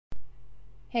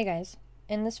Hey guys,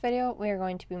 in this video we are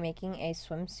going to be making a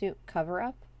swimsuit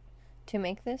cover-up. To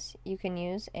make this, you can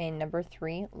use a number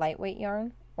 3 lightweight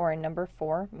yarn or a number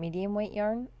 4 medium weight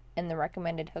yarn and the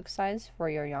recommended hook size for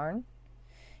your yarn.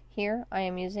 Here I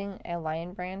am using a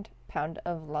Lion Brand Pound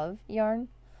of Love yarn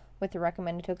with the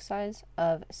recommended hook size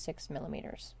of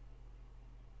 6mm.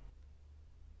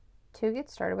 To get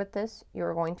started with this, you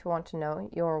are going to want to know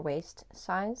your waist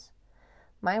size.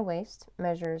 My waist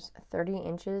measures 30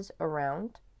 inches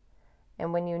around,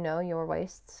 and when you know your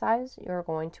waist size, you're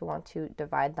going to want to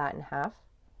divide that in half.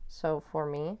 So for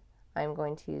me, I'm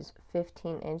going to use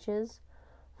 15 inches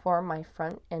for my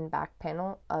front and back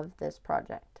panel of this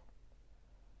project.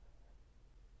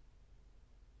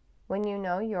 When you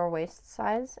know your waist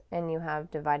size and you have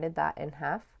divided that in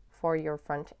half for your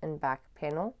front and back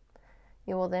panel,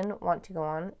 you will then want to go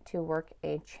on to work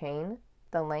a chain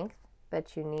the length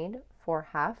that you need for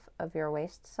half of your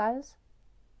waist size.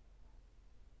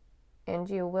 And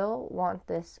you will want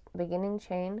this beginning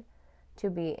chain to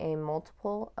be a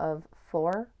multiple of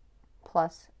 4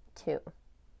 plus 2.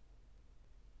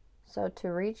 So to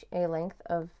reach a length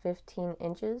of 15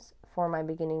 inches for my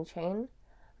beginning chain,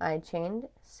 I chained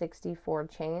 64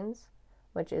 chains,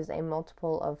 which is a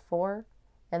multiple of 4,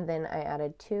 and then I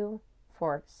added 2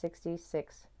 for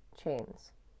 66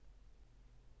 chains.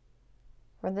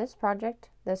 For this project,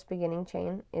 this beginning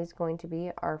chain is going to be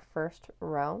our first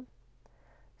row.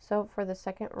 So for the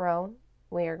second row,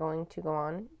 we are going to go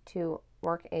on to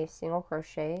work a single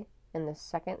crochet in the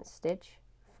second stitch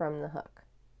from the hook.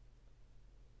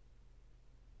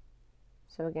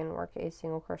 So again, work a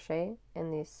single crochet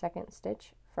in the second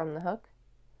stitch from the hook,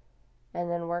 and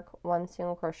then work one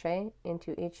single crochet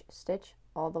into each stitch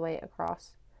all the way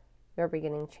across your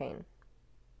beginning chain.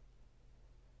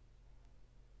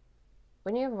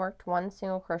 When you have worked one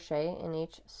single crochet in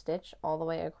each stitch all the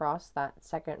way across that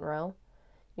second row,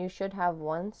 you should have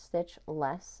one stitch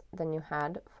less than you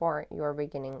had for your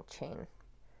beginning chain.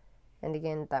 And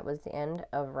again, that was the end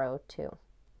of row 2.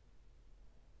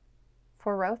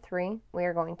 For row 3, we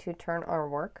are going to turn our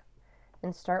work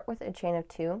and start with a chain of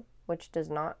 2, which does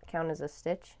not count as a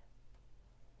stitch.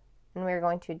 And we are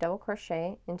going to double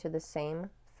crochet into the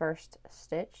same first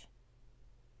stitch,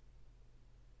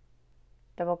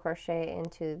 double crochet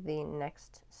into the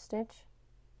next stitch,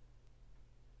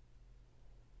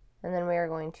 and then we are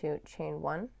going to chain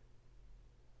 1,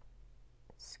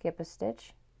 skip a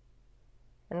stitch,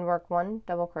 and work 1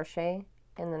 double crochet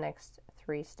in the next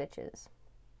 3 stitches.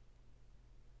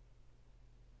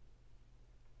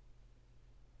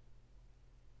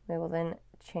 We will then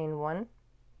chain 1,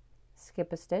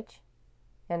 skip a stitch,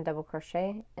 and double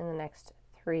crochet in the next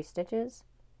 3 stitches,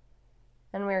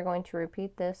 and we are going to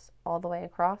repeat this all the way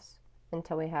across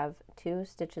until we have 2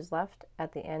 stitches left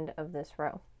at the end of this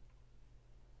row.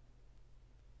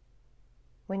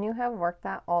 When you have worked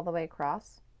that all the way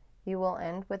across, you will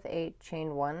end with a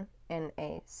chain 1 and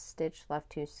a stitch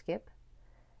left to skip,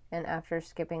 and after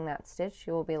skipping that stitch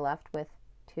you will be left with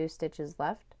 2 stitches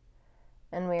left,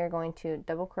 and we are going to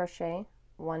double crochet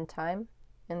 1 time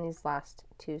in these last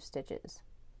 2 stitches,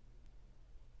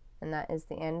 and that is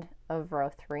the end of row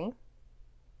 3.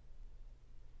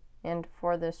 And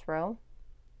for this row,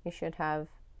 you should have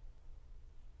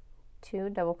 2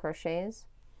 double crochets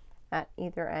at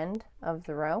either end of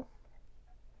the row,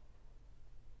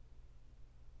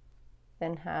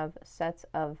 then have sets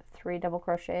of 3 double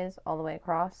crochets all the way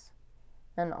across,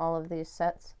 and all of these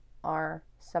sets are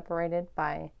separated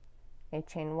by a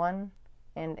chain 1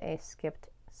 and a skipped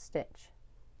stitch.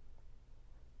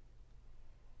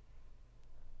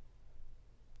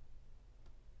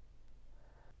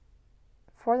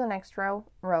 For the next row,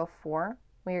 row 4,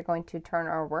 we are going to turn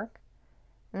our work,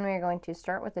 and we are going to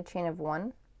start with a chain of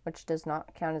 1, which does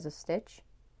not count as a stitch,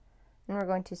 and we're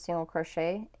going to single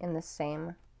crochet in the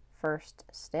same first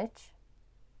stitch.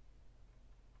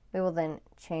 We will then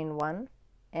chain 1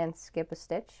 and skip a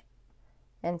stitch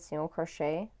and single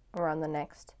crochet around the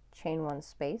next chain 1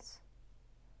 space.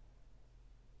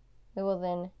 We will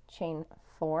then chain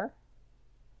 4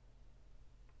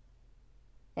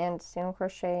 and single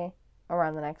crochet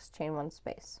around the next chain 1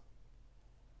 space.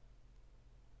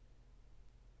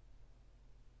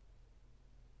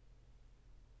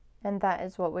 And that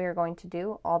is what we are going to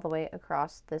do all the way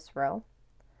across this row.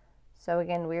 So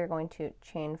again, we are going to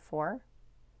chain 4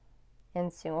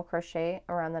 and single crochet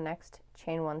around the next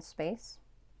chain 1 space,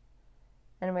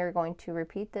 and we are going to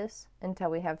repeat this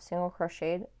until we have single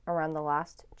crocheted around the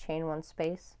last chain 1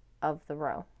 space of the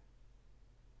row.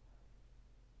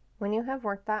 When you have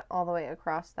worked that all the way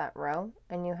across that row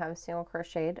and you have single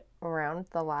crocheted around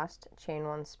the last chain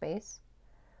 1 space,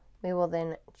 we will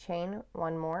then chain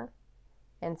 1 more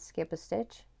and skip a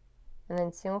stitch, and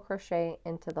then single crochet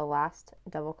into the last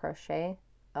double crochet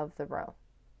of the row.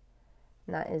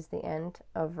 And that is the end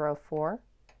of row 4.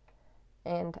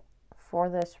 And for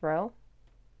this row,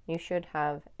 you should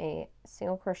have a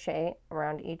single crochet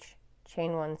around each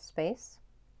chain 1 space,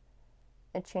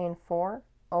 a chain 4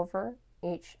 over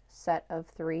each set of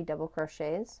 3 double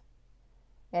crochets,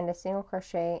 and a single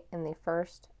crochet in the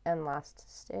first and last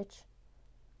stitch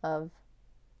of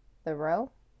the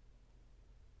row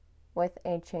with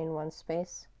a chain 1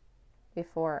 space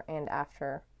before and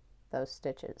after those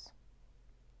stitches.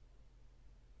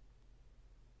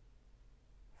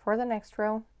 For the next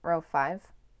row, row 5,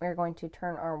 we're going to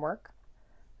turn our work,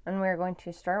 and we're going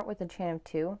to start with a chain of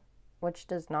 2, which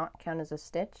does not count as a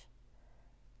stitch,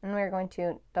 and we're going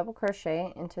to double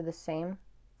crochet into the same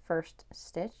first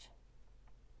stitch,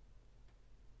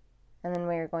 and then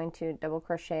we are going to double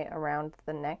crochet around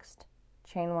the next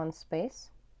chain 1 space.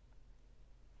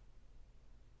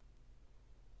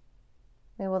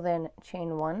 We will then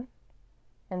chain 1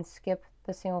 and skip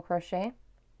the single crochet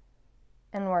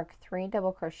and work 3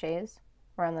 double crochets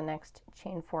around the next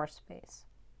chain 4 space.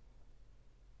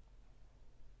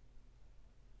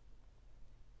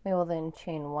 We will then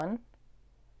chain 1,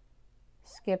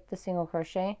 skip the single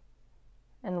crochet,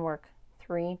 and work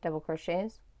 3 double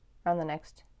crochets around the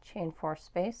next chain 4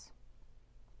 space.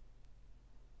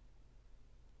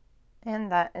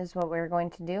 And that is what we're going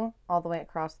to do all the way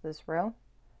across this row,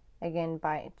 again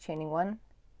by chaining 1,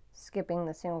 skipping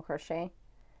the single crochet,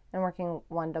 and working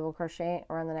 1 double crochet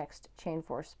around the next chain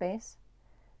 4 space,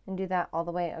 and do that all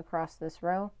the way across this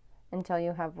row until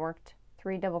you have worked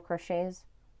 3 double crochets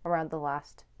around the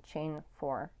last chain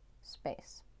 4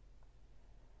 space.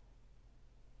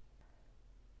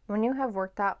 When you have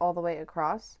worked that all the way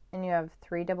across and you have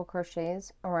 3 double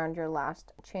crochets around your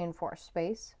last chain 4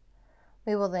 space,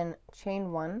 we will then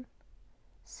chain 1,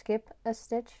 skip a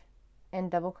stitch, and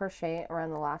double crochet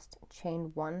around the last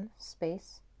chain 1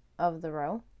 space of the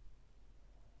row,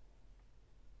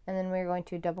 and then we're going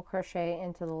to double crochet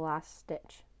into the last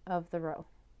stitch of the row.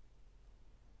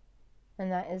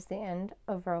 And that is the end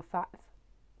of row 5.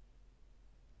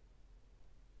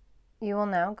 You will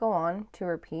now go on to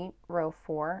repeat row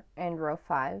 4 and row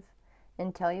 5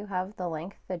 until you have the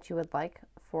length that you would like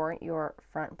for your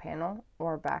front panel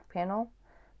or back panel,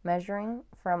 measuring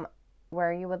from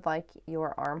where you would like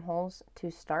your armholes to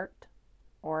start,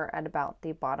 or at about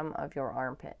the bottom of your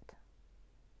armpit.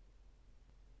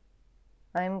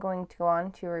 I'm going to go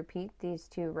on to repeat these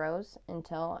 2 rows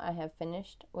until I have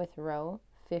finished with row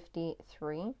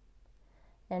 53,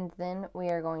 and then we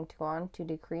are going to go on to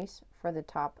decrease for the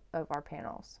top of our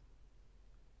panels.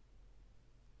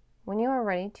 When you are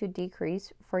ready to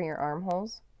decrease for your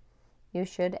armholes, you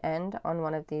should end on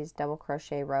one of these double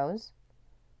crochet rows.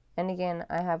 And again,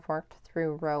 I have worked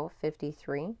through row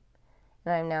 53,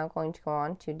 and I'm now going to go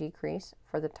on to decrease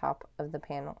for the top of the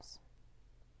panels.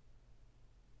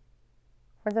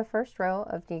 For the first row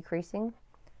of decreasing,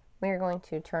 we are going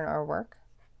to turn our work.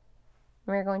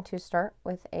 We're going to start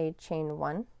with a chain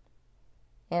 1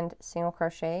 and single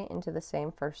crochet into the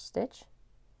same first stitch.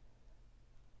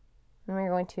 And we're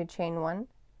going to chain 1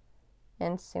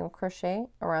 and single crochet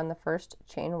around the first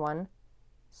chain 1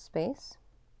 space.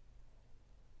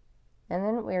 And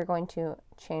then we are going to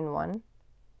chain 1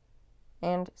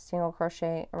 and single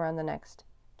crochet around the next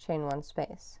chain 1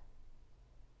 space.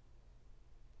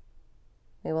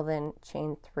 We will then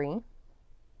chain 3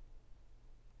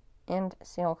 and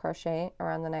single crochet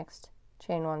around the next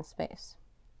chain 1 space.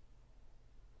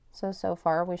 So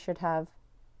far we should have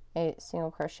a single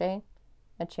crochet,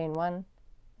 a chain 1,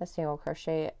 a single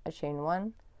crochet, a chain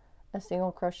 1, a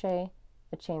single crochet,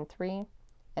 a chain 3,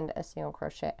 and a single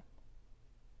crochet.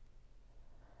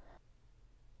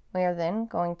 We are then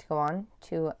going to go on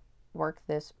to work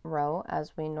this row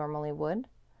as we normally would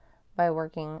by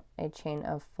working a chain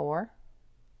of 4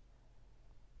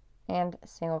 and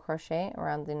single crochet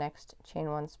around the next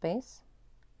chain 1 space,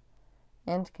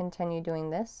 and continue doing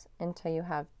this until you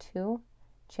have 2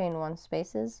 chain 1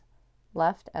 spaces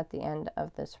left at the end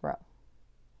of this row.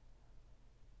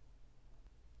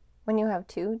 When you have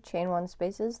 2 chain 1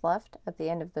 spaces left at the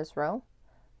end of this row,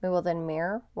 we will then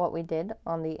mirror what we did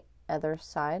on the other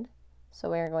side. So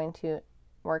we are going to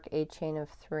work a chain of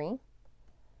 3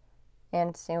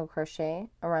 and single crochet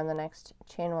around the next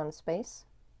chain 1 space,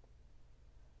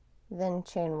 then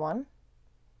chain 1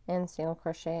 and single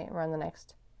crochet around the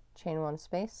next chain 1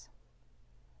 space,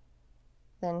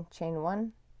 then chain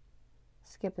 1,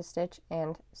 skip a stitch,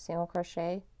 and single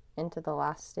crochet into the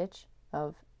last stitch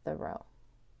of the row.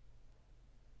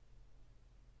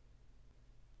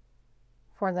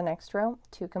 For the next row,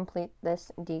 to complete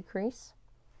this decrease,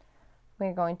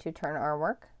 we're going to turn our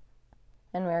work,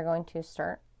 and we're going to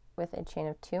start with a chain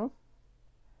of 2, and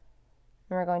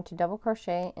we're going to double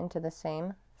crochet into the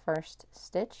same first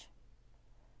stitch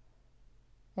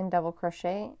and double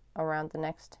crochet around the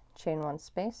next chain 1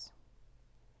 space.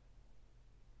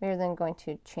 We are then going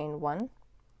to chain 1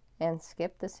 and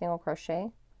skip the single crochet,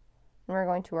 and we're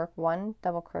going to work 1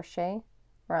 double crochet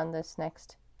around this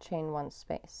next chain 1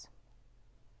 space.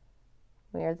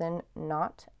 We are then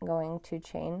not going to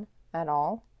chain at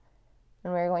all,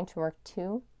 and we're going to work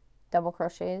 2 double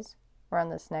crochets around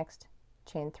this next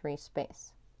chain 3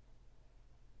 space.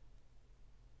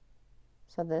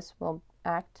 So this will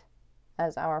act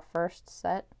as our first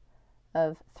set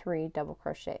of 3 double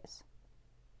crochets.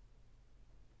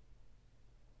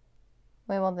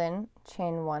 We will then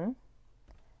chain 1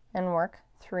 and work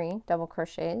 3 double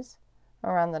crochets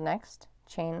around the next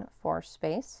chain 4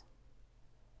 space,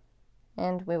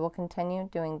 and we will continue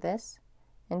doing this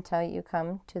until you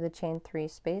come to the chain 3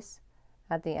 space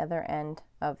at the other end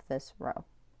of this row.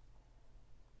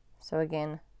 So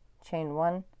again, chain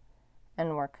 1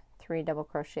 and work 3 double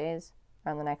crochets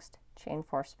around the next chain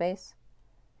 4 space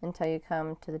until you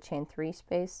come to the chain 3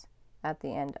 space at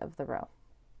the end of the row.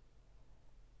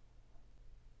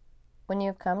 When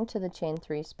you've come to the chain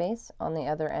 3 space on the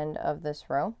other end of this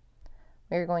row,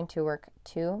 we're going to work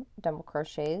 2 double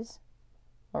crochets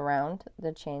around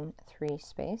the chain 3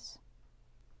 space,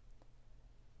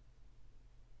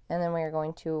 and then we are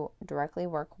going to directly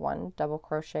work 1 double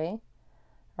crochet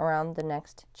around the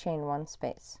next chain 1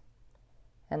 space,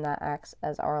 and that acts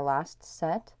as our last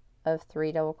set of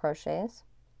 3 double crochets.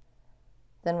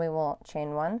 Then we will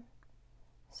chain 1,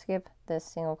 skip this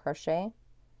single crochet,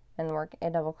 and work a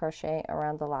double crochet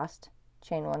around the last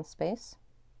chain 1 space,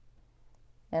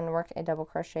 and work a double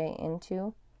crochet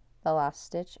into the last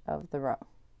stitch of the row.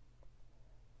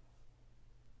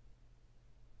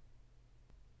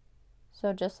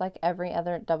 So just like every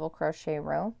other double crochet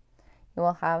row, you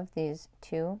will have these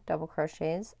 2 double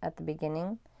crochets at the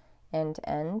beginning and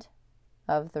end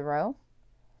of the row,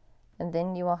 and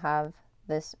then you will have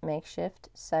this makeshift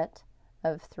set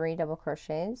of 3 double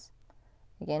crochets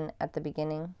again at the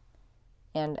beginning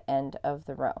and end of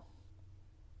the row.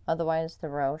 Otherwise, the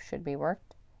row should be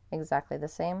worked exactly the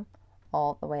same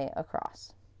all the way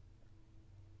across.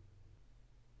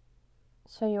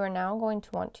 So you are now going to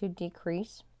want to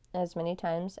decrease as many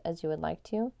times as you would like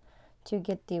to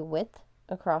get the width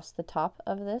across the top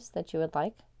of this that you would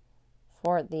like,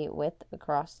 for the width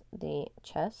across the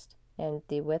chest and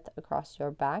the width across your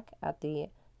back at the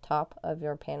top of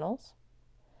your panels.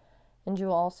 And you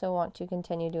will also want to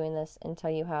continue doing this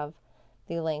until you have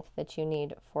the length that you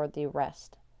need for the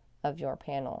rest of your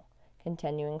panel,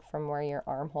 continuing from where your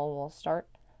armhole will start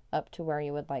up to where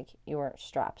you would like your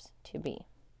straps to be.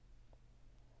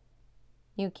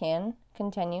 You can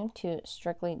continue to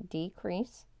strictly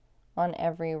decrease on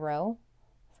every row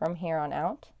from here on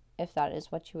out if that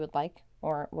is what you would like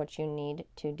or what you need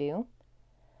to do,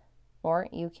 or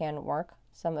you can work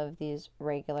some of these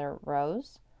regular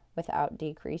rows without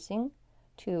decreasing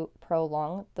to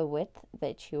prolong the width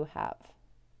that you have.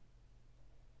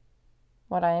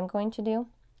 What I am going to do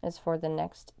is for the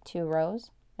next 2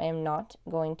 rows, I am not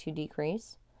going to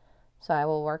decrease, so I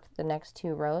will work the next 2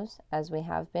 rows as we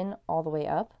have been all the way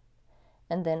up,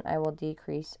 and then I will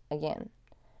decrease again,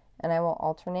 and I will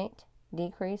alternate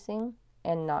decreasing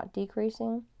and not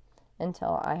decreasing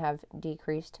until I have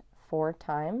decreased 4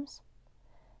 times,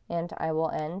 and I will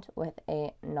end with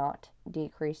a not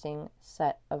decreasing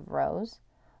set of rows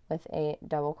with a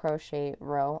double crochet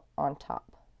row on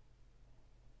top.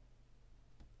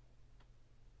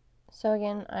 So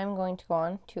again, I'm going to go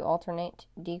on to alternate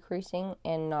decreasing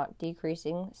and not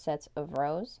decreasing sets of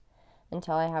rows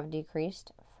until I have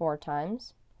decreased 4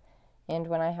 times, and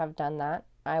when I have done that,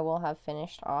 I will have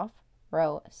finished off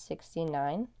row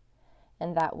 69,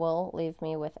 and that will leave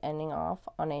me with ending off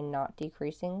on a not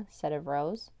decreasing set of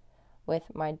rows with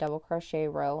my double crochet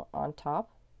row on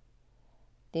top.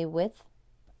 The width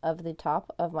of the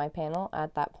top of my panel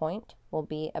at that point will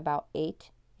be about 8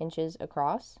 inches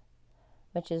across,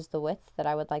 which is the width that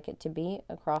I would like it to be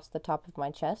across the top of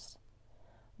my chest,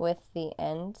 with the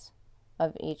ends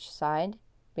of each side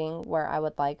being where I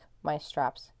would like my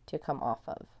straps to come off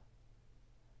of.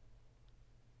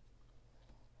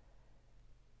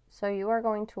 So you are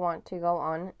going to want to go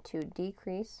on to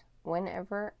decrease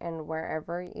whenever and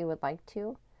wherever you would like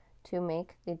to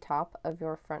make the top of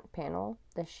your front panel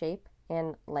the shape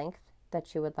and length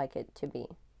that you would like it to be.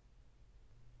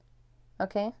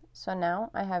 Okay, so now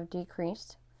I have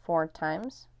decreased 4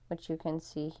 times, which you can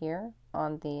see here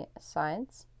on the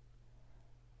sides.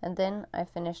 And then I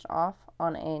finished off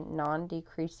on a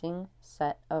non-decreasing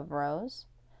set of rows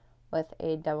with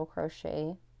a double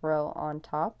crochet row on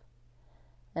top,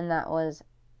 and that was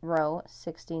row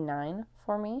 69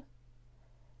 for me,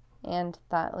 and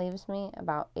that leaves me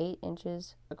about 8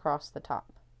 inches across the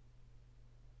top.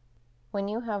 When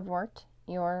you have worked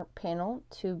your panel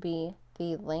to be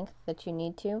the length that you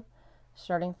need to,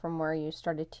 starting from where you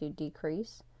started to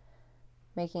decrease,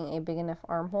 making a big enough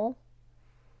armhole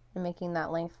and making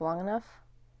that length long enough,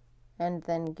 and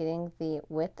then getting the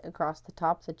width across the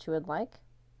top that you would like.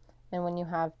 And when you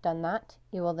have done that,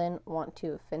 you will then want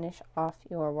to finish off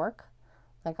your work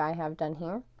like I have done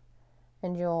here,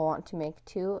 and you will want to make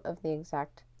 2 of the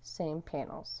exact same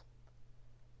panels.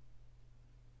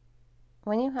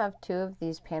 When you have 2 of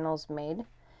these panels made,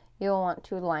 you will want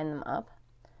to line them up.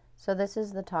 So this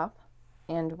is the top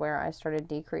and where I started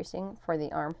decreasing for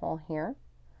the armhole here,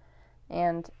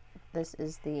 and this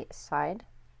is the side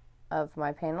of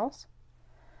my panels.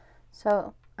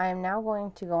 So I am now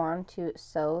going to go on to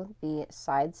sew the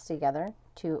sides together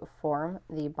to form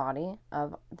the body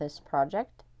of this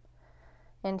project.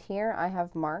 And here I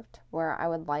have marked where I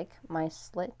would like my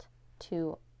slit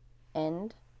to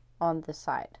end on the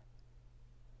side.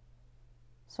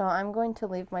 So I'm going to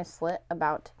leave my slit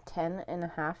about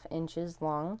 10.5 inches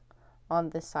long on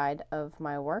the side of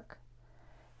my work,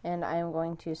 and I am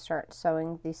going to start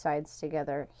sewing the sides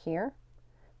together here,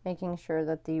 making sure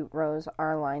that the rows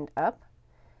are lined up,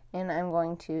 and I'm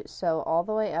going to sew all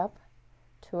the way up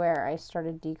to where I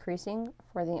started decreasing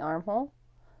for the armhole,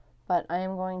 but I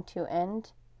am going to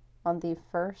end on the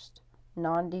first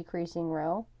non-decreasing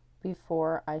row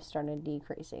before I started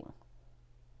decreasing.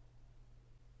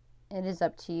 It is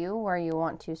up to you where you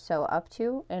want to sew up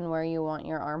to and where you want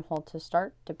your armhole to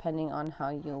start, depending on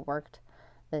how you worked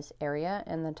this area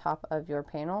in the top of your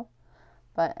panel.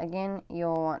 But again,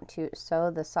 you'll want to sew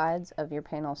the sides of your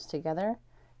panels together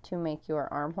to make your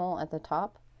armhole at the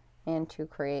top and to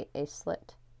create a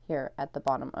slit here at the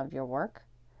bottom of your work.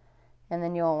 And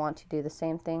then you'll want to do the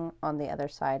same thing on the other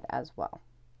side as well.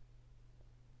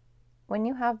 When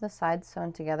you have the sides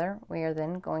sewn together, we are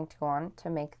then going to go on to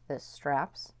make the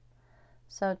straps.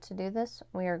 So to do this,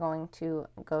 we are going to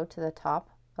go to the top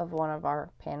of one of our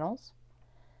panels,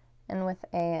 and with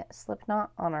a slip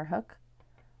knot on our hook,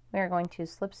 we are going to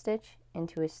slip stitch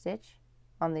into a stitch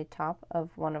on the top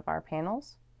of one of our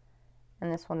panels,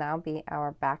 and this will now be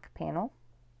our back panel.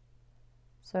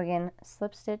 So again,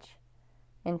 slip stitch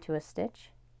into a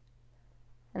stitch,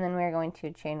 and then we are going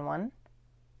to chain 1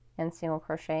 and single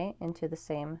crochet into the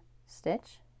same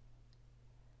stitch,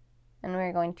 and we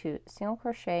are going to single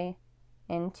crochet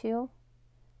into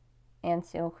and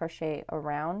single crochet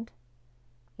around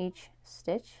each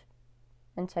stitch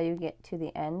until you get to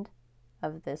the end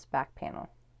of this back panel.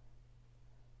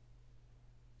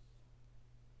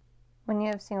 When you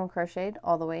have single crocheted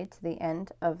all the way to the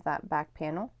end of that back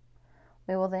panel,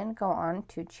 we will then go on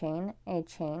to chain a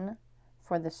chain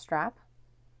for the strap.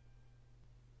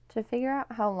 To figure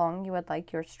out how long you would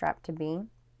like your strap to be,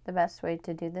 the best way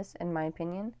to do this, in my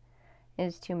opinion,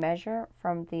 is to measure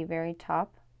from the very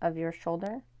top of your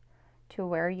shoulder to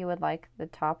where you would like the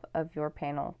top of your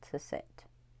panel to sit.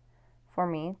 For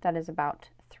me, that is about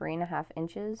 3.5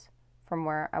 inches from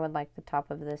where I would like the top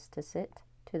of this to sit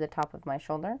to the top of my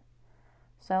shoulder.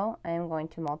 So I am going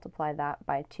to multiply that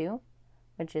by 2,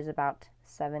 which is about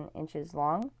 7 inches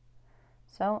long.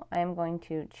 So I am going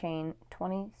to chain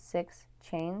 26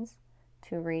 chains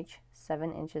to reach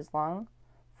 7 inches long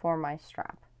for my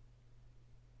strap.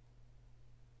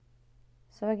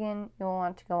 So again, you'll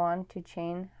want to go on to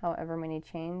chain however many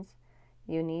chains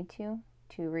you need to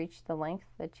reach the length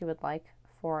that you would like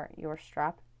for your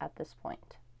strap at this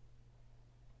point.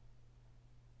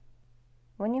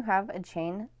 When you have a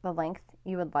chain the length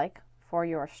you would like for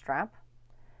your strap,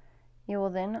 you will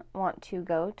then want to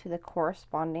go to the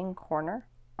corresponding corner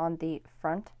on the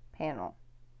front panel.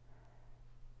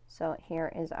 So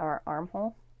here is our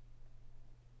armhole,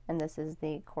 and this is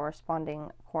the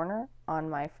corresponding corner on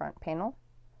my front panel.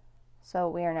 So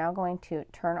we are now going to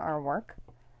turn our work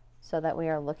so that we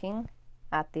are looking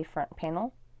at the front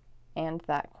panel and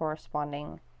that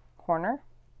corresponding corner.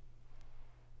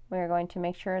 We are going to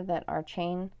make sure that our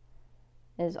chain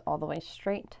is all the way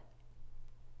straight,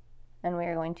 and we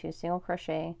are going to single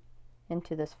crochet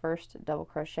into this first double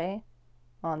crochet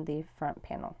on the front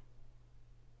panel.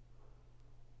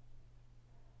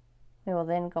 We will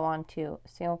then go on to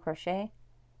single crochet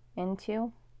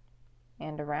into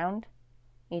and around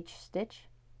each stitch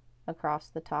across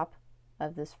the top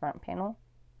of this front panel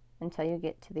until you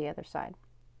get to the other side.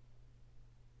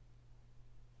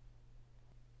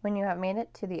 When you have made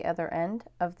it to the other end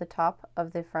of the top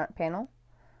of the front panel,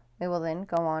 we will then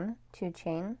go on to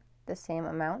chain the same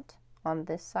amount on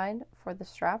this side for the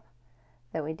strap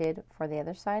that we did for the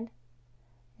other side.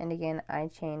 And again, I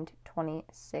chained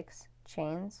 26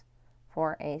 chains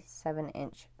for a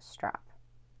 7-inch strap.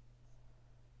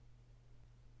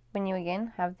 When you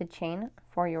again have the chain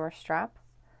for your strap,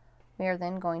 we are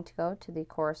then going to go to the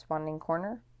corresponding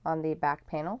corner on the back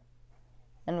panel,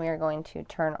 and we are going to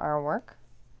turn our work.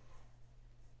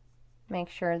 Make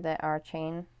sure that our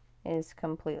chain is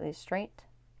completely straight,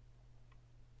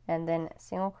 and then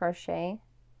single crochet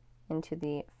into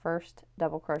the first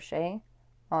double crochet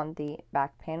on the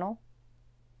back panel,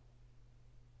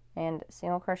 and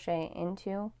single crochet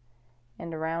into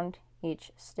and around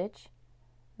each stitch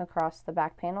across the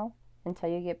back panel until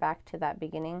you get back to that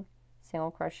beginning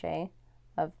single crochet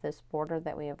of this border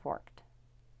that we have worked.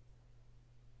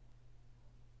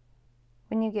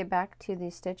 When you get back to the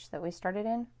stitch that we started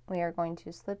in, we are going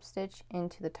to slip stitch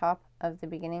into the top of the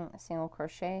beginning single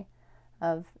crochet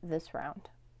of this round.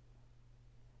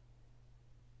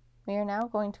 We are now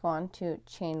going to go on to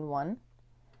chain 1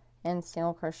 and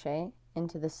single crochet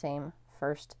into the same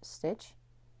first stitch,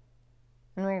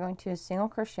 and we're going to single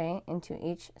crochet into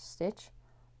each stitch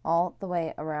all the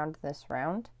way around this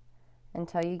round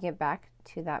until you get back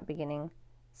to that beginning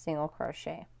single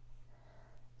crochet.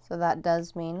 So that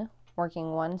does mean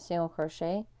working 1 single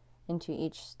crochet into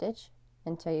each stitch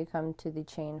until you come to the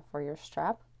chain for your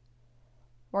strap,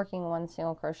 working 1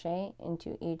 single crochet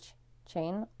into each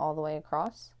chain all the way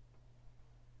across,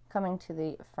 coming to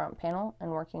the front panel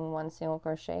and working 1 single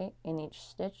crochet in each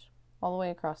stitch all the way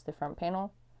across the front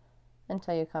panel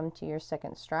until you come to your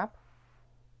second strap,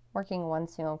 working 1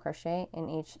 single crochet in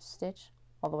each stitch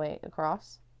all the way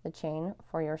across the chain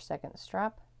for your second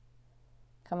strap,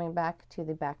 coming back to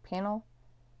the back panel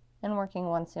and working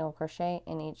 1 single crochet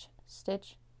in each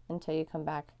stitch until you come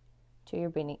back to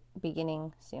your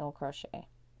beginning single crochet.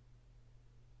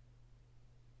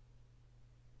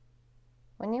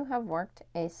 When you have worked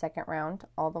a second round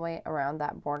all the way around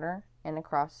that border and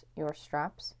across your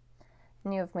straps,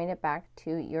 and you have made it back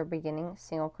to your beginning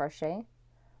single crochet,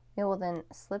 we will then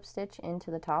slip stitch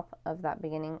into the top of that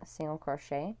beginning single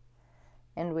crochet,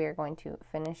 and we are going to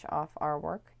finish off our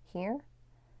work here,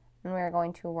 and we are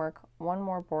going to work 1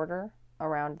 more border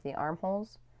around the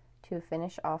armholes to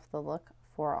finish off the look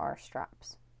for our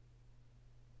straps.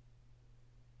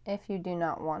 If you do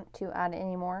not want to add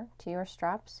any more to your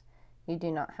straps, you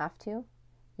do not have to.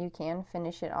 You can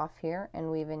finish it off here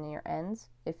and weave in your ends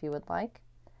if you would like.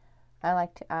 I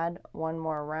like to add 1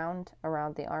 more round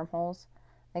around the armholes,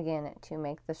 again to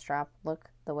make the strap look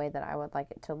the way that I would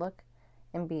like it to look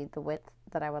and be the width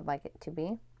that I would like it to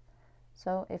be.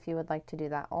 So if you would like to do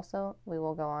that also, we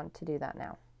will go on to do that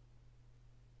now.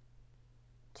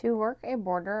 To work a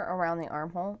border around the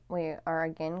armhole, we are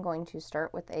again going to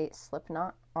start with a slip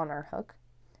knot on our hook,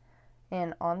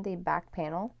 and on the back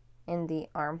panel in the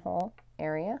armhole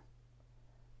area,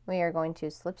 we are going to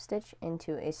slip stitch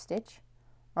into a stitch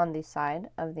on the side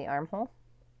of the armhole.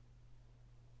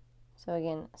 So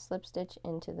again, slip stitch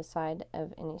into the side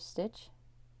of any stitch,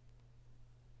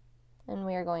 and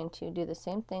we are going to do the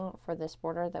same thing for this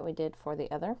border that we did for the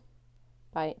other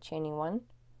by chaining 1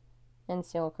 and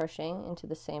single crocheting into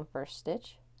the same first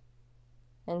stitch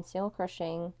and single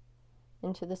crocheting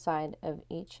into the side of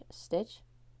each stitch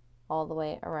all the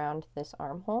way around this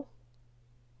armhole.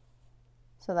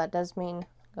 So that does mean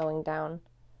going down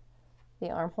the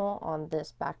armhole on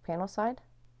this back panel side,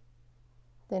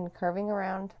 then curving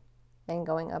around and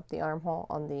going up the armhole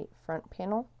on the front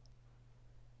panel,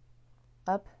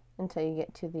 up until you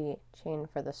get to the chain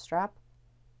for the strap,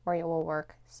 where you will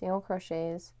work single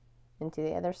crochets into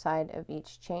the other side of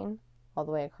each chain all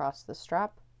the way across the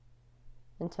strap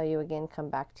until you again come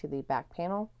back to the back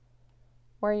panel,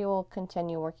 where you will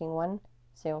continue working 1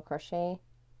 single crochet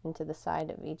into the side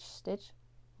of each stitch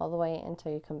all the way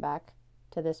until you come back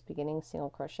to this beginning single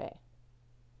crochet.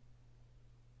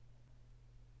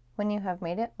 When you have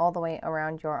made it all the way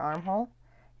around your armhole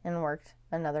and worked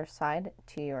another side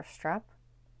to your strap,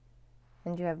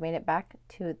 and you have made it back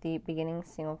to the beginning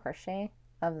single crochet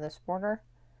of this border,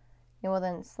 you will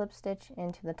then slip stitch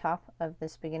into the top of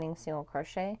this beginning single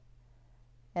crochet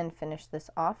and finish this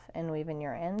off and weave in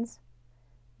your ends,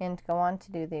 and go on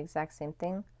to do the exact same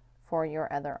thing for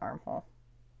your other armhole.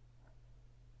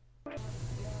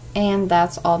 And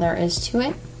that's all there is to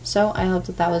it. So I hope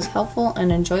that that was helpful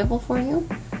and enjoyable for you.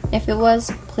 If it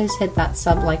was, please hit that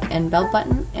sub, like, and bell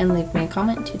button and leave me a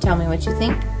comment to tell me what you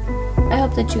think. I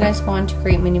hope that you guys go on to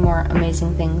create many more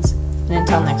amazing things. And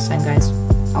until next time, guys,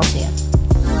 I'll see you.